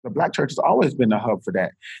The Black church has always been a hub for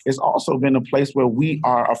that. It's also been a place where we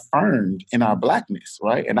are affirmed in our Blackness,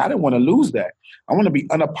 right? And I didn't want to lose that. I want to be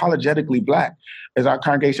unapologetically Black. Is our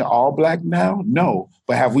congregation all Black now? No.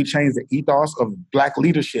 But have we changed the ethos of Black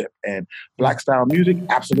leadership and Black style music?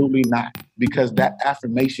 Absolutely not. Because that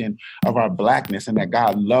affirmation of our Blackness and that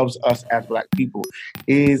God loves us as Black people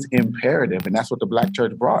is imperative. And that's what the Black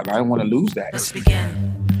church brought. And I didn't want to lose that. Let's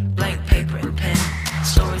begin. Blank paper and pen.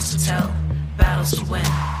 Stories to tell. Battles to win.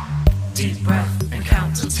 Deep breath and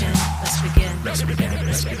count to 10. Let's begin. Let's begin.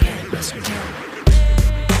 Let's begin. Let's begin.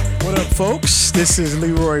 What up, folks? This is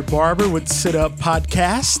Leroy Barber with Sit Up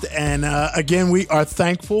Podcast. And again, we are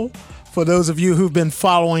thankful for those of you who've been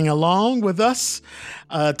following along with us.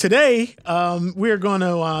 Today, we're going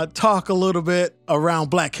to talk a little bit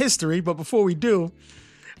around Black history. But before we do,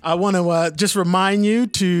 I want to just remind you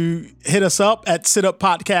to hit us up at Sit Up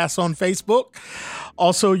Podcast on Facebook.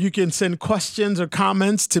 Also, you can send questions or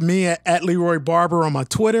comments to me at Leroy Barber on my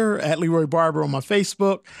Twitter, at Leroy Barber on my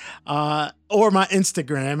Facebook, or my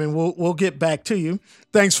Instagram, and we'll get back to you.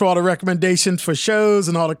 Thanks for all the recommendations for shows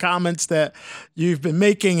and all the comments that you've been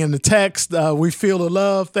making in the text. We feel the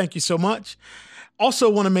love. Thank you so much. Also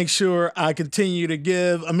want to make sure I continue to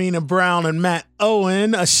give Amina Brown and Matt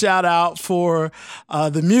Owen a shout out for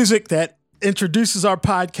the music that introduces our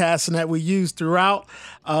podcast and that we use throughout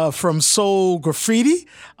from Soul Graffiti.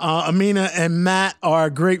 Amina and Matt are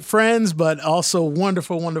great friends, but also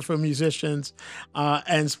wonderful, wonderful musicians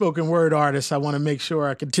and spoken word artists. I want to make sure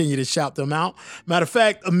I continue to shout them out. Matter of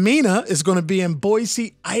fact, Amina is going to be in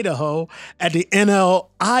Boise, Idaho at the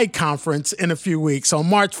NLI conference in a few weeks on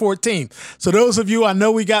March 14th. So those of you, I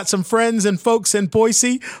know we got some friends and folks in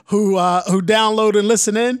Boise who download and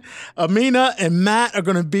listen in. Amina and Matt are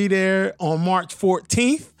going to be there on March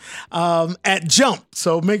 14th at Jump.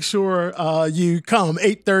 So make sure you come,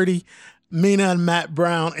 8:30, Mina and Matt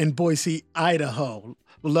Brown in Boise, Idaho.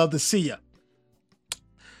 We'd love to see you.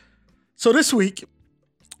 So this week,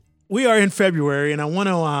 we are in February, and I want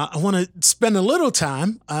to spend a little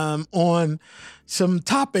time on some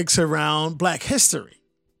topics around Black history.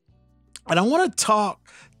 And I want to talk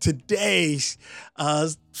today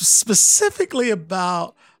specifically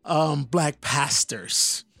about Black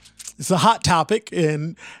pastors. It's a hot topic,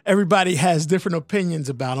 and everybody has different opinions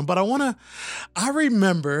about them. But I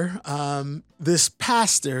remember this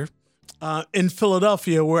pastor in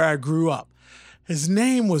Philadelphia where I grew up. His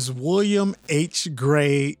name was William H.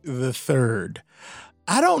 Gray III.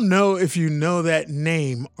 I don't know if you know that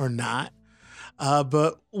name or not,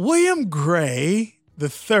 but William Gray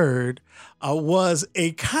III was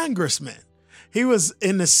a congressman. He was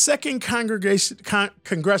in the 2nd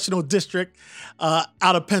Congressional District out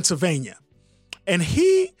of Pennsylvania. And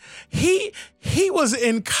he was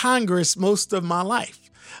in Congress most of my life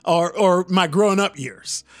or my growing up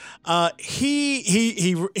years.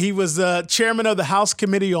 He was the chairman of the House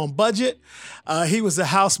Committee on Budget. He was the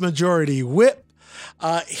House Majority Whip.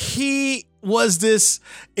 He was this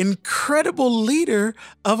incredible leader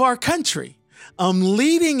of our country,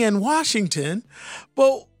 leading in Washington.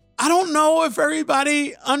 But I don't know if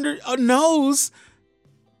everybody knows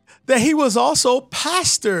that he was also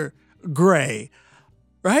Pastor Gray,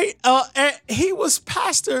 right? He was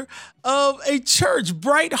pastor of a church,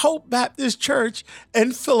 Bright Hope Baptist Church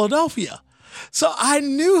in Philadelphia. So I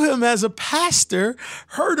knew him as a pastor,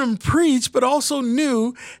 heard him preach, but also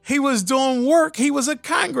knew he was doing work. He was a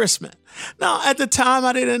congressman. Now, at the time,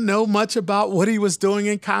 I didn't know much about what he was doing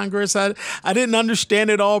in Congress. I didn't understand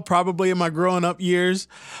it all probably in my growing up years.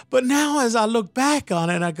 But now as I look back on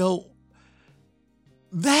it, I go,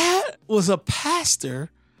 that was a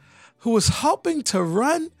pastor who was helping to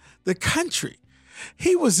run the country.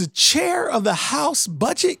 He was the chair of the House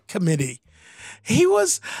Budget Committee. He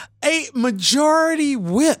was a majority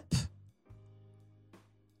whip.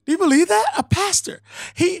 Do you believe that? A pastor.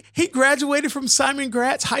 He graduated from Simon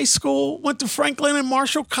Gratz High School, went to Franklin and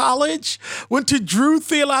Marshall College, went to Drew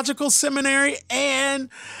Theological Seminary and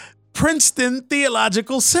Princeton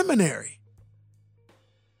Theological Seminary.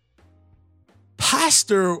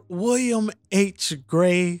 Pastor William H.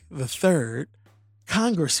 Gray III,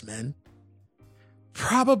 congressman,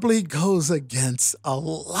 probably goes against a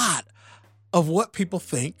lot of what people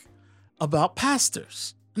think about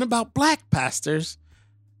pastors and about Black pastors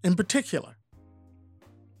in particular.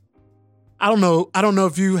 I don't know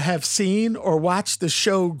if you have seen or watched the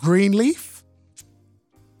show Greenleaf,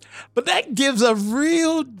 but that gives a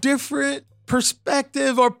real different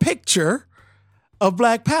perspective or picture of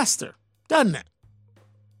Black pastor, doesn't it?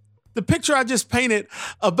 The picture I just painted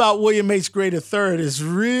about William H. Gray III is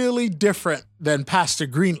really different than Pastor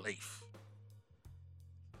Greenleaf.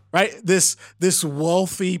 right? This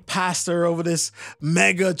wealthy pastor over this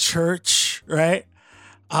mega church, right?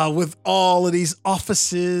 With all of these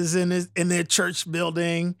offices in their church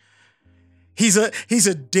building. He's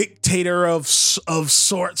a dictator of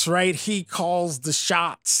sorts, right? He calls the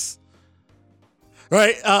shots,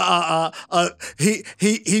 right?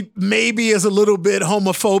 He maybe is a little bit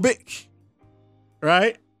homophobic,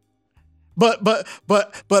 right? But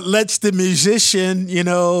lets the musician,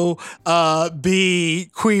 be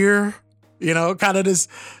queer, kind of this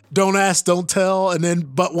don't ask, don't tell, and then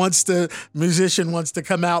but once the musician wants to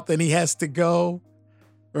come out, then he has to go,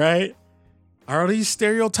 right? Are these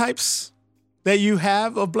stereotypes that you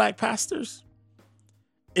have of black pastors?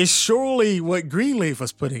 Is surely what Greenleaf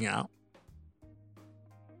was putting out.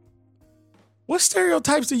 What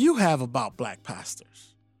stereotypes do you have about black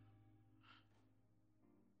pastors?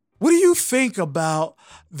 What do you think about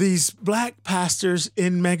these black pastors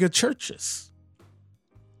in mega churches?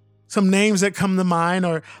 Some names that come to mind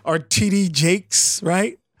are T.D. Jakes,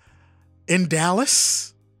 right? In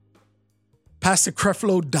Dallas. Pastor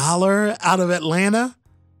Creflo Dollar out of Atlanta.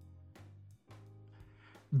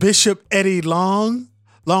 Bishop Eddie Long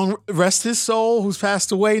rest his soul, who's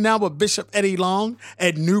passed away now, but Bishop Eddie Long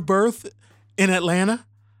at New Birth in Atlanta.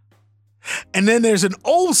 And then there's an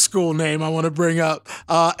old school name I want to bring up.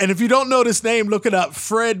 And if you don't know this name, look it up.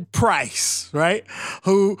 Fred Price, right?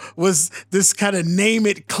 Who was this kind of name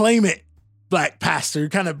it, claim it black pastor who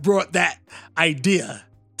kind of brought that idea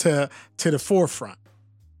to the forefront.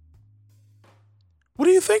 What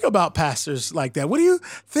do you think about pastors like that? What do you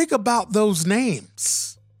think about those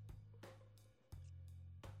names?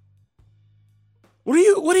 What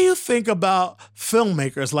do you think about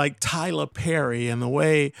filmmakers like Tyler Perry and the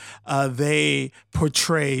way they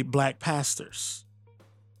portray black pastors?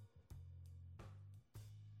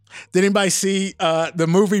 Did anybody see the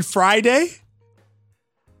movie Friday?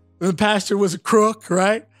 The pastor was a crook,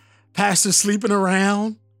 right? Pastor sleeping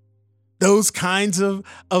around, those kinds of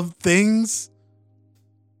things.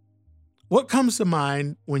 What comes to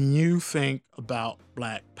mind when you think about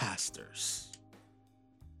black pastors?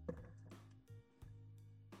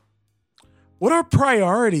 What are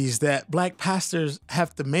priorities that black pastors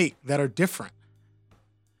have to make that are different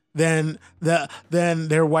than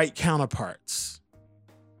their white counterparts?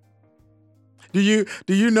 Do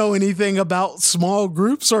you know anything about small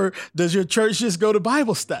groups, or does your church just go to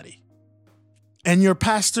Bible study? And your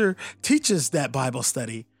pastor teaches that Bible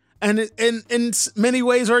study, and in many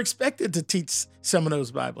ways are expected to teach some of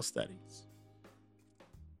those Bible studies.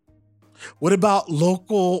 What about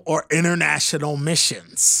local or international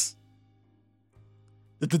missions?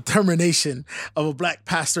 The determination of a black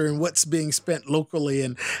pastor and what's being spent locally,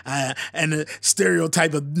 and the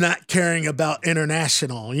stereotype of not caring about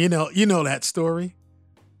international. You know that story.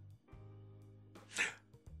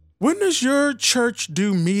 When does your church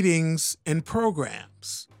do meetings and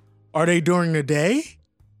programs? Are they during the day?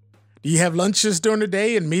 Do you have lunches during the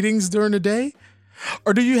day and meetings during the day?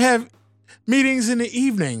 Or do you have meetings in the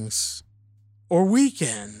evenings or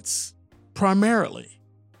weekends primarily?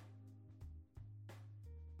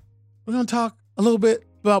 We're going to talk a little bit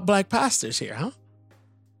about black pastors here, huh?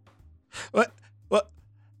 What?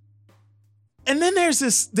 And then there's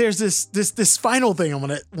this final thing I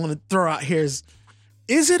want to throw out here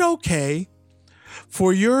is it okay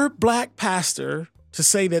for your black pastor to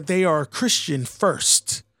say that they are a Christian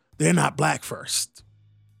first? They're not black first.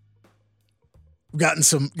 We've gotten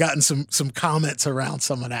some comments around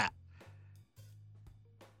some of that.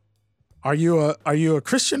 Are you a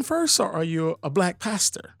Christian first, or are you a black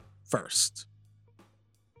pastor first?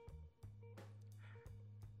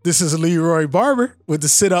 This is Leroy Barber with the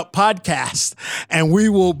Sit Up Podcast, and we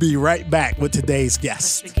will be right back with today's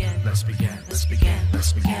guest. Let's begin.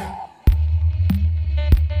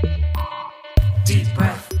 Deep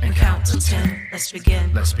breath and count to 10. Let's begin.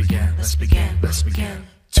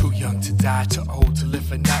 Too young to die, too old to live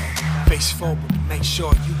for nothing. Face forward, make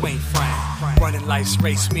sure you ain't frontin'. Running life's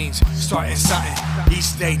race means starting something.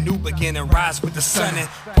 Each day new beginning, rise with the sun and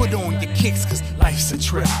put on your kicks, cause life's a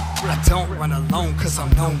trip. I don't run alone cause I'm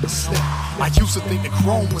known to slip. I used to think that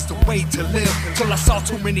chrome was the way to live, till I saw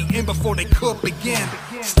too many in before they could begin.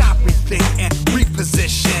 Stop, rethink, and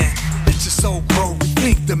reposition. Let your soul grow,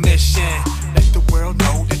 rethink the mission. Let the world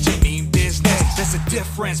know that you mean business. There's a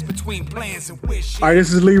difference between plans and wishes. All right,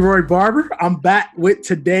 this is Leroy Barber. I'm back with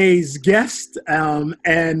today's guest,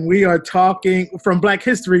 and we are talking from Black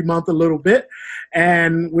History Month a little bit,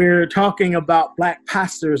 and we're talking about black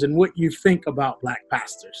pastors and what you think about black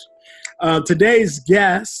pastors. Today's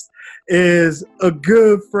guest is a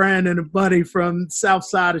good friend and a buddy from South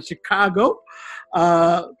Side of Chicago.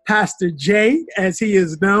 Pastor J, as he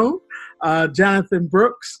is known, Jonathan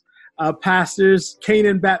Brooks, pastors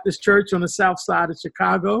Canaan Baptist Church on the south side of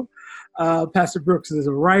Chicago. Pastor Brooks is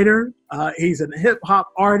a writer. He's a hip-hop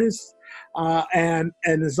artist and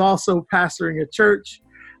is also pastoring a church.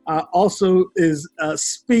 Also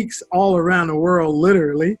speaks all around the world,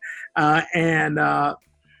 literally, and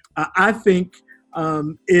I think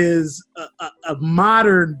is a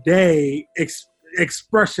modern day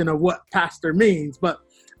expression of what pastor means. But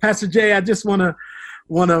Pastor Jay, I just want to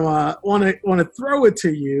throw it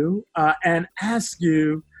to you and ask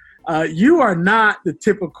you. You are not the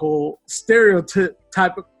typical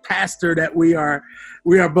stereotype of pastor that we are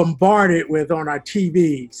bombarded with on our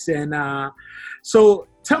TVs, and so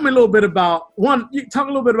tell me a little bit about talk a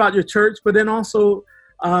little bit about your church, but then also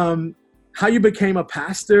how you became a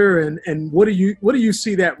pastor, and what do you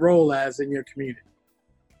see that role as in your community?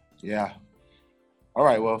 Yeah. All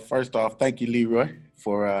right. Well, first off, thank you, Leroy,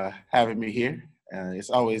 for having me here.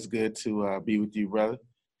 It's always good to be with you, brother.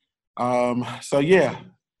 So yeah.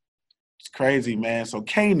 It's crazy, man. So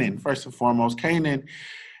Canaan, first and foremost, Canaan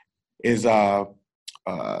is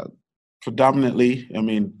predominantly,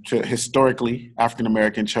 historically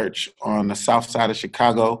African-American church on the south side of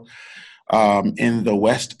Chicago, in the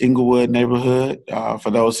West Englewood neighborhood.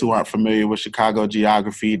 For those who aren't familiar with Chicago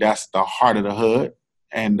geography, that's the heart of the hood,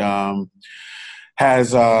 and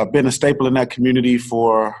has been a staple in that community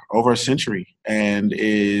for over a century, and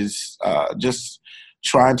is just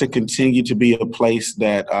trying to continue to be a place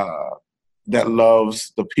that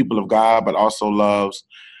loves the people of God, but also loves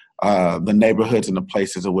the neighborhoods and the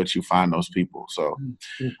places in which you find those people. So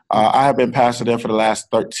I have been pastor there for the last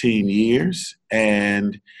 13 years,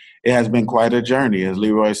 and it has been quite a journey. As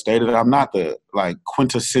Leroy stated, I'm not the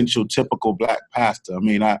quintessential typical Black pastor.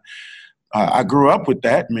 I grew up with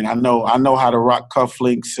that. I know how to rock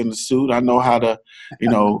cufflinks in the suit. I know how to,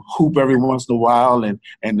 hoop every once in a while, and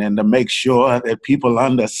then to make sure that people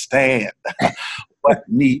understand what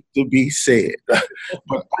needs to be said.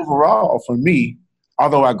 But overall, for me,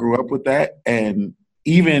 although I grew up with that and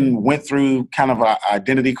even went through kind of an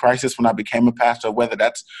identity crisis when I became a pastor, whether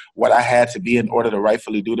that's what I had to be in order to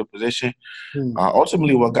rightfully do the position,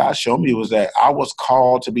 ultimately what God showed me was that I was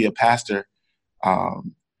called to be a pastor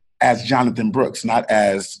as Jonathan Brooks, not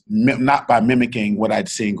by mimicking what I'd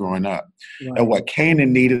seen growing up. Right. And what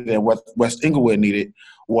Canaan needed and what West Englewood needed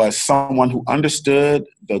was someone who understood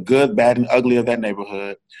the good, bad, and ugly of that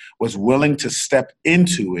neighborhood, was willing to step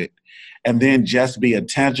into it, and then just be a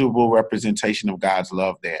tangible representation of God's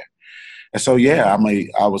love there. And so, yeah,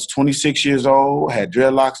 I was 26 years old, had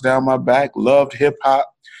dreadlocks down my back, loved hip hop,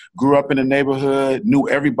 grew up in the neighborhood, knew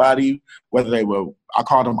everybody, whether they were, I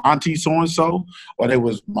called them Auntie so-and-so, or they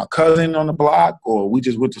was my cousin on the block, or we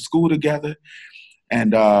just went to school together.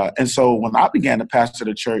 And so when I began to pastor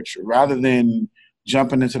the church, rather than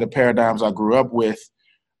jumping into the paradigms I grew up with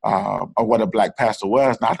of what a Black pastor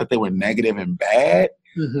was, not that they were negative and bad,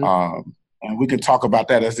 and we can talk about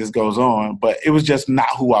that as this goes on, but it was just not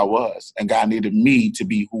who I was, and God needed me to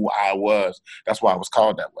be who I was. That's why I was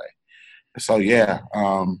called that way. So, yeah,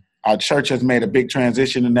 our church has made a big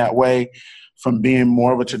transition in that way, from being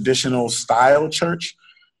more of a traditional style church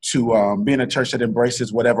to being a church that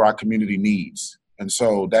embraces whatever our community needs. And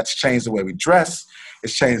so that's changed the way we dress.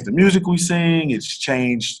 It's changed the music we sing. It's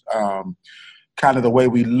changed kind of the way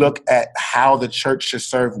we look at how the church should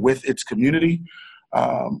serve with its community.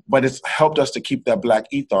 But it's helped us to keep that Black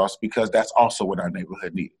ethos, because that's also what our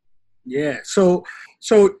neighborhood needed. Yeah. So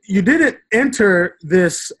you didn't enter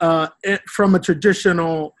this from a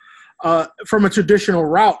traditional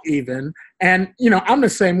route even. And, I'm the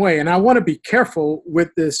same way. And I want to be careful with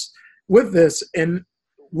this. And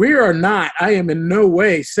I am in no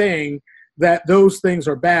way saying that those things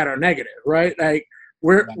are bad or negative, right? Like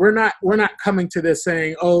we're not coming to this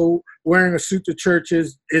saying, oh, wearing a suit to church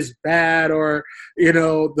is bad, or,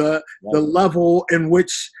 the level in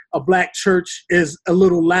which a Black church is a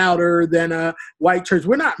little louder than a white church.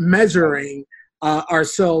 We're not measuring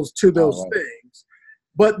ourselves to those things,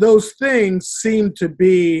 but those things seem to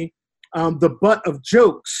be the butt of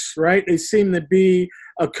jokes, right? They seem to be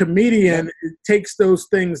a comedian takes those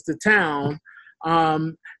things to town.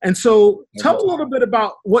 And so tell a little bit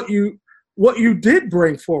about what you did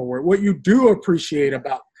bring forward, what you do appreciate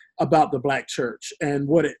about the Black church and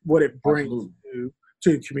what it brings to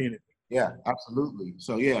the community. Yeah, absolutely.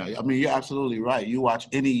 So, yeah, you're absolutely right. You watch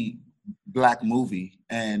any Black movie,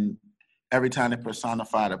 and every time they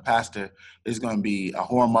personify a pastor, there's going to be a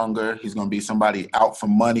whoremonger. He's going to be somebody out for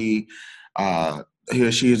money. He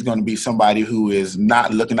or she is going to be somebody who is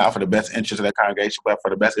not looking out for the best interest of their congregation, but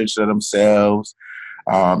for the best interest of themselves.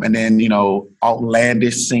 And then,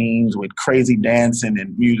 outlandish scenes with crazy dancing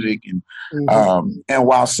and music. And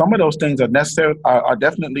while some of those things are necessary, are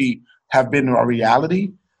definitely have been a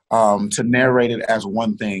reality, to narrate it as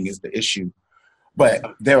one thing is the issue. But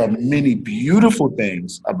there are many beautiful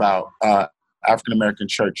things about African American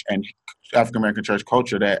church and African American church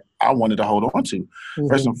culture that I wanted to hold on to.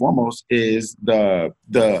 First and foremost is the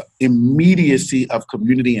immediacy of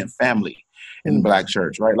community and family in the Black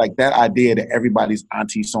church, right? Like that idea that everybody's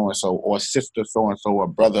auntie so-and-so or sister so-and-so or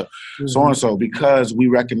brother so-and-so, because we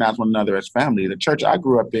recognize one another as family. The church I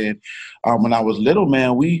grew up in, when I was little,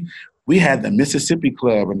 man, we had the Mississippi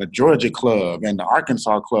Club and the Georgia Club and the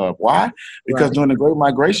Arkansas Club. Why? Because during the Great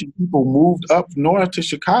Migration, people moved up north to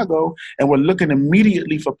Chicago and were looking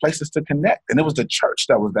immediately for places to connect. And it was the church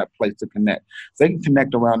that was that place to connect. They can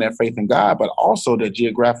connect around their faith in God, but also their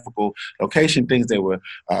geographical location, things they were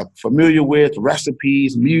familiar with,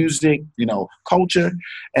 recipes, music, culture.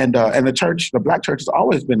 And the church, the Black church, has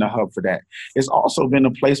always been a hub for that. It's also been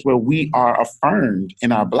a place where we are affirmed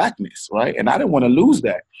in our Blackness, right? And I didn't want to lose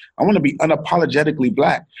that. I want to be unapologetically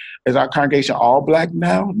Black. Is our congregation all Black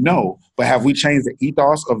now? No. But have we changed the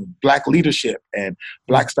ethos of Black leadership and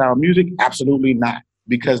Black style music? Absolutely not.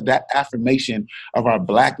 Because that affirmation of our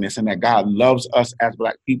Blackness and that God loves us as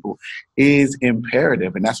Black people is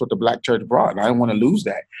imperative. And that's what the Black church brought. And I didn't want to lose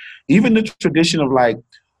that. Even the tradition of like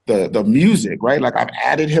the music, right? Like I've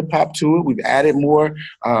added hip hop to it. We've added more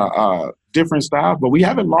different styles, but we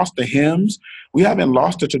haven't lost the hymns. We haven't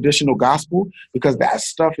lost the traditional gospel, because that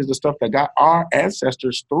stuff is the stuff that got our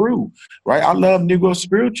ancestors through, right? I love Negro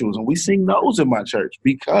spirituals, and we sing those in my church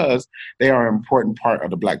because they are an important part of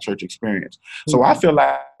the Black church experience. So I feel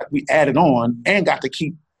like we added on and got to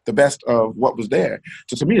keep the best of what was there.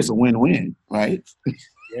 So to me, it's a win-win, right?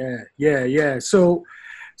 Yeah. So,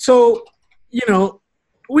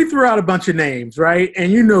 we threw out a bunch of names, right?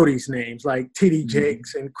 And these names like T.D.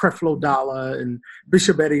 Jakes and Creflo Dollar and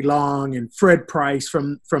Bishop Eddie Long and Fred Price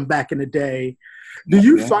from back in the day. Do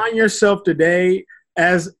you find yourself today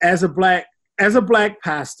as a black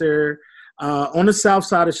pastor on the South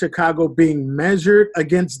Side of Chicago being measured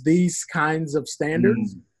against these kinds of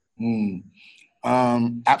standards?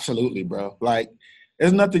 Absolutely, bro. Like,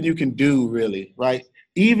 there's nothing you can do really, right?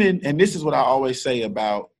 And this is what I always say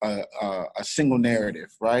about a single narrative,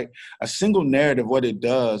 right? A single narrative, what it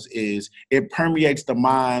does is it permeates the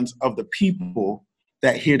minds of the people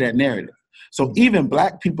that hear that narrative. So even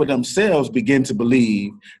Black people themselves begin to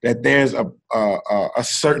believe that there's a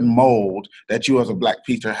certain mold that you as a Black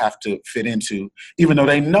preacher have to fit into, even though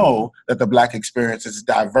they know that the Black experience is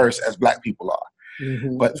diverse as Black people are.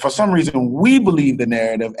 But for some reason, we believe the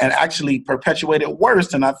narrative and actually perpetuate it worse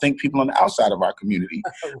than I think people on the outside of our community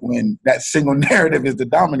when that single narrative is the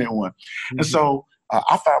dominant one. And so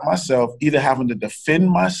I found myself either having to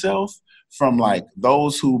defend myself from like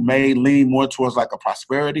those who may lean more towards like a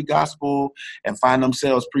prosperity gospel and find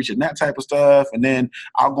themselves preaching that type of stuff. And then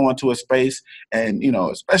I'll go into a space and,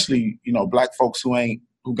 especially, Black folks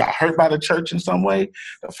who got hurt by the church in some way,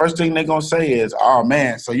 the first thing they're going to say is, oh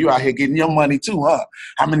man, so you out here getting your money too, huh?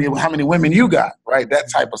 How many women you got, right? That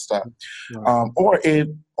type of stuff. Right.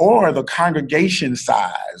 Or the congregation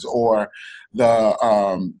size or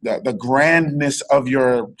the grandness of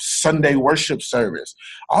your Sunday worship service.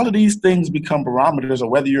 All of these things become barometers of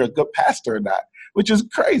whether you're a good pastor or not, which is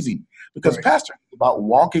crazy because pastoring is about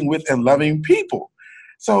walking with and loving people.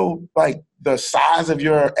 So like the size of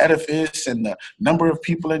your edifice and the number of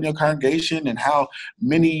people in your congregation and how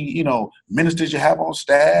many, ministers you have on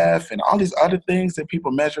staff and all these other things that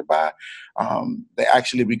people measure by, they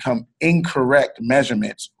actually become incorrect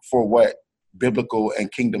measurements for what biblical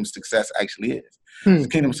and kingdom success actually is.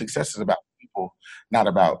 Kingdom success is about people, not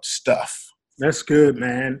about stuff. That's good,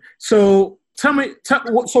 man. So tell me,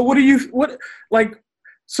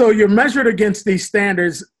 so you're measured against these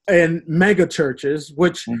standards in mega churches,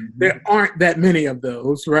 which there aren't that many of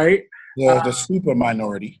those, right? Yeah, the super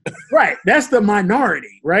minority. Right, that's the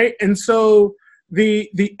minority, right? And so the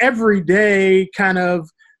everyday kind of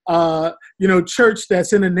church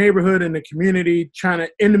that's in the neighborhood in the community,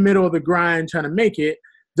 in the middle of the grind, trying to make it,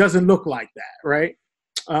 doesn't look like that, right?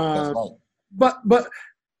 That's right.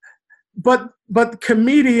 But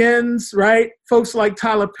comedians, right? Folks like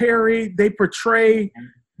Tyler Perry, they portray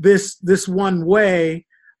this one way.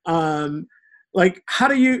 How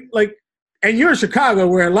do you and you're in Chicago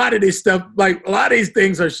where a lot of this stuff, like a lot of these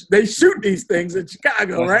things they shoot these things in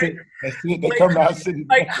Chicago, right? They come out city.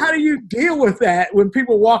 Like, how do you deal with that when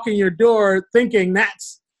people walk in your door thinking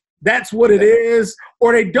that's what it is,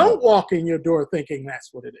 or they don't walk in your door thinking that's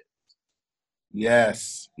what it is?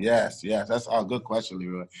 Yes, yes, yes. That's a good question,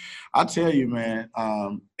 Leroy. I'll tell you, man,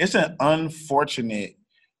 it's an unfortunate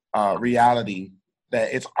reality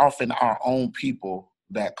that it's often our own people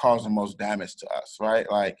that cause the most damage to us, right?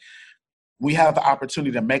 Like, we have the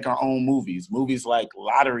opportunity to make our own movies like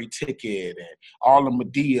Lottery Ticket and all the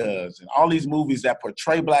Medeas and all these movies that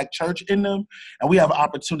portray Black church in them. And we have an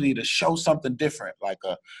opportunity to show something different, like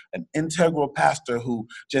an integral pastor who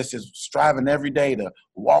just is striving every day to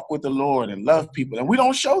walk with the Lord and love people. And we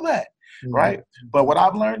don't show that, right? But what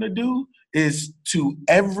I've learned to do is to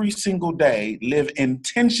every single day live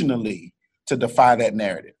intentionally to defy that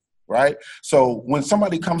narrative, right? So when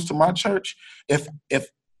somebody comes to my church,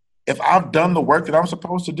 if I've done the work that I'm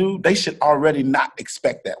supposed to do, they should already not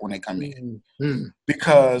expect that when they come in.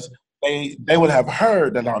 Because they would have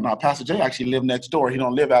heard that, no, Pastor Jay actually lived next door. He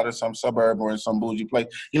don't live out in some suburb or in some bougie place.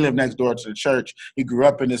 He lived next door to the church. He grew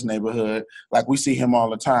up in this neighborhood. Like, we see him all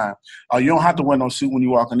the time. You don't have to wear no suit when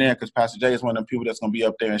you walk in there, because Pastor Jay is one of the people that's going to be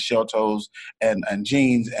up there in shell toes and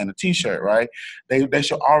jeans and a T-shirt, right? They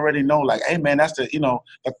should already know, like, hey, man, that's the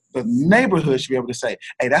the neighborhood should be able to say,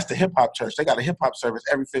 hey, that's the hip-hop church. They got a hip-hop service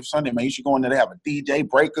every 5th Sunday, man. You should go in there. They have a DJ,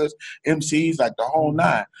 breakers, MCs, like the whole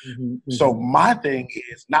nine. So my thing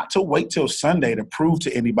is not to wait till Sunday to prove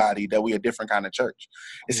to anybody that we're a different kind of church.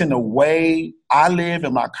 It's in the way I live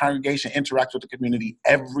and my congregation interacts with the community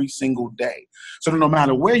every single day. So no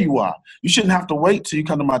matter where you are, you shouldn't have to wait till you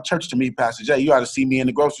come to my church to meet Pastor Jay. You ought to see me in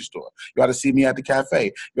the grocery store. You ought to see me at the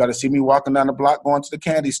cafe. You ought to see me walking down the block going to the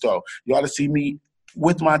candy store. You ought to see me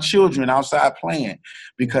with my children outside playing,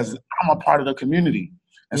 because I'm a part of the community.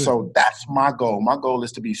 And so that's my goal. My goal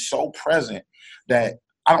is to be so present that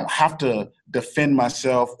I don't have to defend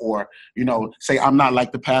myself or, say I'm not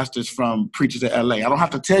like the pastors from Preachers of LA. I don't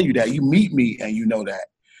have to tell you that. You meet me and you know that.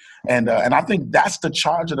 And I think that's the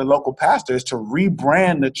charge of the local pastor, is to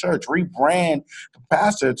rebrand the church, rebrand the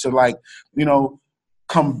pastor to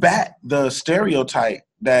combat the stereotype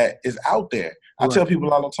that is out there. I tell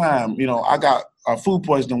people all the time, I got food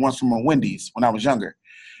poisoning once from a Wendy's when I was younger.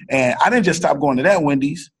 And I didn't just stop going to that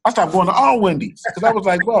Wendy's. I stopped going to all Wendy's, because I was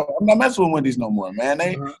like, bro, I'm not messing with Wendy's no more, man.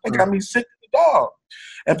 They got me sick to the dog.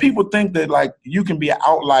 And people think that, like, you can be an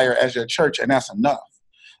outlier as your church and that's enough.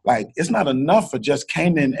 Like, it's not enough for just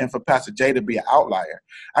Canaan and for Pastor Jay to be an outlier.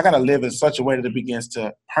 I got to live in such a way that it begins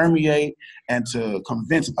to permeate and to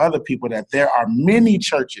convince other people that there are many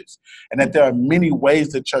churches and that there are many ways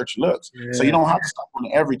the church looks. Yeah. So you don't have to stop on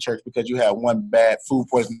every church because you have one bad food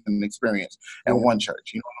poisoning experience at one church.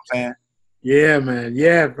 You know what I'm saying? Yeah, man.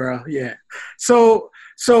 Yeah, bro. Yeah. So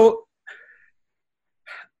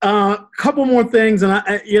couple more things. And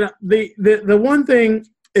the one thing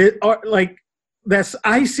that's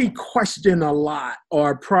I see questioned a lot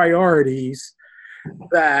are priorities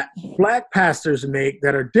that Black pastors make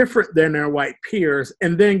that are different than their white peers,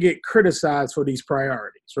 and then get criticized for these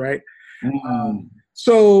priorities, right?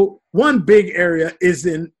 So one big area is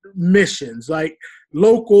in missions, like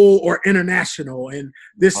local or international, and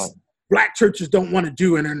Black churches don't want to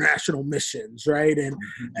do international missions, right?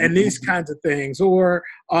 And these kinds of things, or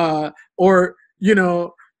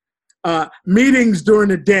meetings during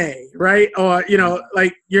the day, right? Or,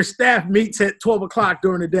 like your staff meets at 12 o'clock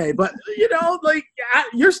during the day, but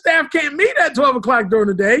your staff can't meet at 12 o'clock during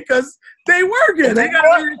the day because they working. They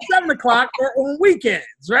got to meet at 7 o'clock or on weekends,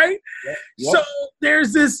 right? Yep. So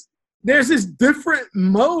there's this different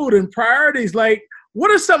mode and priorities. Like, what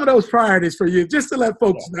are some of those priorities for you? Just to let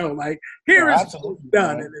folks know, like, here is what's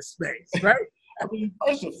done in this space, right? I mean,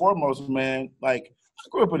 first and foremost, man, like, I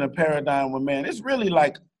grew up in a paradigm where, man, it's really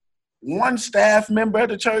like one staff member at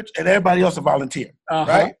the church and everybody else a volunteer,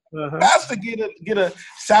 right? That's to get a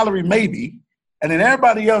salary maybe, and then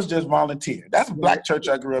everybody else just volunteer. That's a Black church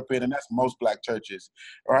I grew up in, and that's most Black churches,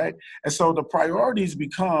 right? And so the priorities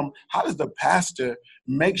become, how does the pastor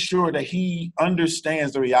make sure that he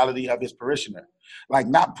understands the reality of his parishioner? Like,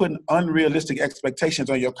 not putting unrealistic expectations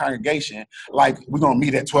on your congregation, like, we're going to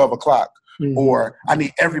meet at 12 o'clock. Or I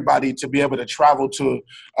need everybody to be able to travel to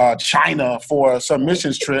China for a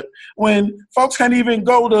submissions trip when folks can't even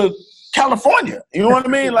go to California. You know what I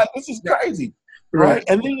mean? Like, this is crazy, right?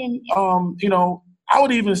 And then, I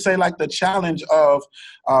would even say, like, the challenge of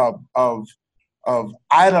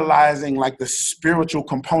idolizing, like, the spiritual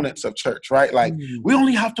components of church, right? Like, we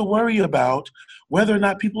only have to worry about whether or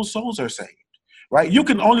not people's souls are saved, right? You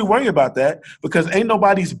can only worry about that because ain't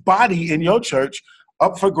nobody's body in your church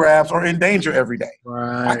up for grabs or in danger every day.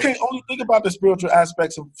 Right. I can't only think about the spiritual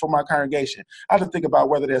aspects for my congregation. I have to think about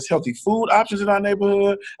whether there's healthy food options in our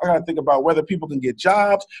neighborhood. I got to think about whether people can get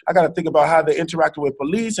jobs. I got to think about how they're interacting with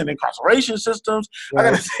police and incarceration systems. Right.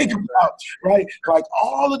 I got to think about, right, like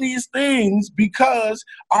all of these things, because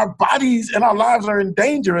our bodies and our lives are in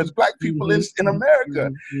danger as Black people in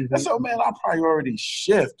America. And so, man, our priorities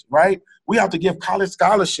shift, right? We have to give college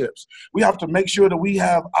scholarships. We have to make sure that we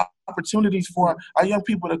have opportunities for our young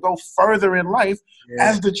people to go further in life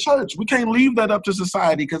as the church. We can't leave that up to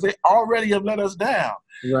society because they already have let us down.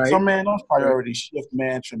 Right. So, man, those priorities shift,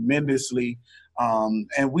 man, tremendously.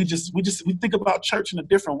 And we think about church in a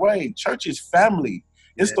different way. Church is family.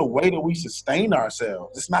 It's the way that we sustain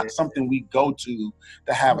ourselves. It's not something we go to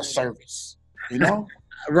have a service, you know?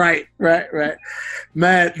 Right.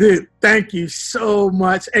 Man, dude, thank you so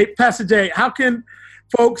much. Hey, Pastor Jay, how can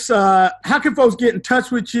folks get in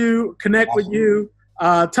touch with you, connect with you?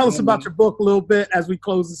 Tell us about your book a little bit as we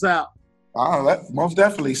close this out. Most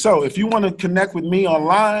definitely. So if you want to connect with me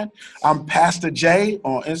online, I'm Pastor Jay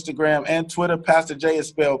on Instagram and Twitter. Pastor Jay is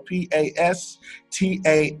spelled Pastahj.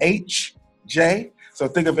 So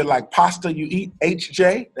think of it like pasta you eat,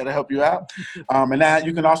 HJ. That'll help you out. And now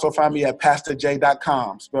you can also find me at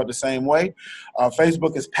pastorj.com, spelled the same way.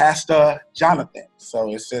 Facebook is Pastor Jonathan.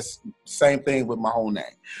 So it's just the same thing with my whole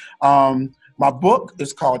name. My book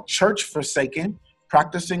is called Church Forsaken: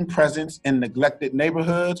 Practicing Presence in Neglected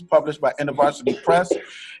Neighborhoods, published by InterVarsity Press.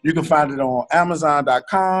 You can find it on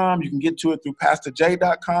Amazon.com. You can get to it through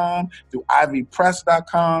PastorJ.com, through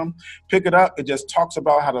IvyPress.com. Pick it up. It just talks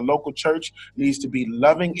about how the local church needs to be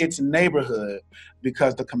loving its neighborhood,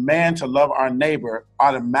 because the command to love our neighbor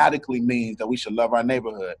automatically means that we should love our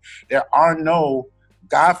neighborhood. There are no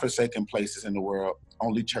God-forsaken places in the world,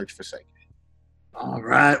 only church-forsaken. All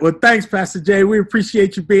right. Well, thanks, Pastor Jay. We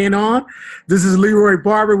appreciate you being on. This is Leroy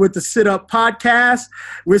Barber with the Sit Up Podcast.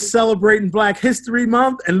 We're celebrating Black History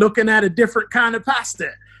Month and looking at a different kind of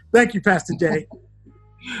pastor. Thank you, Pastor Jay.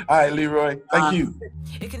 All right, Leroy. Thank you.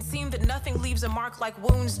 It can seem that nothing leaves a mark like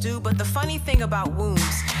wounds do, but the funny thing about wounds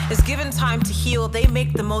is, given time to heal, they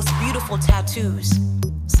make the most beautiful tattoos.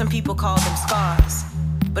 Some people call them scars.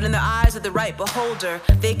 But in the eyes of the right beholder,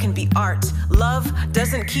 they can be art. Love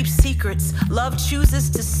doesn't keep secrets. Love chooses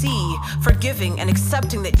to see. Forgiving and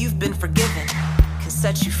accepting that you've been forgiven can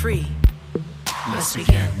set you free. Let's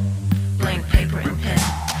begin. Blank paper and pen.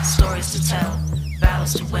 Stories to tell.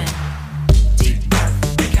 Battles to win.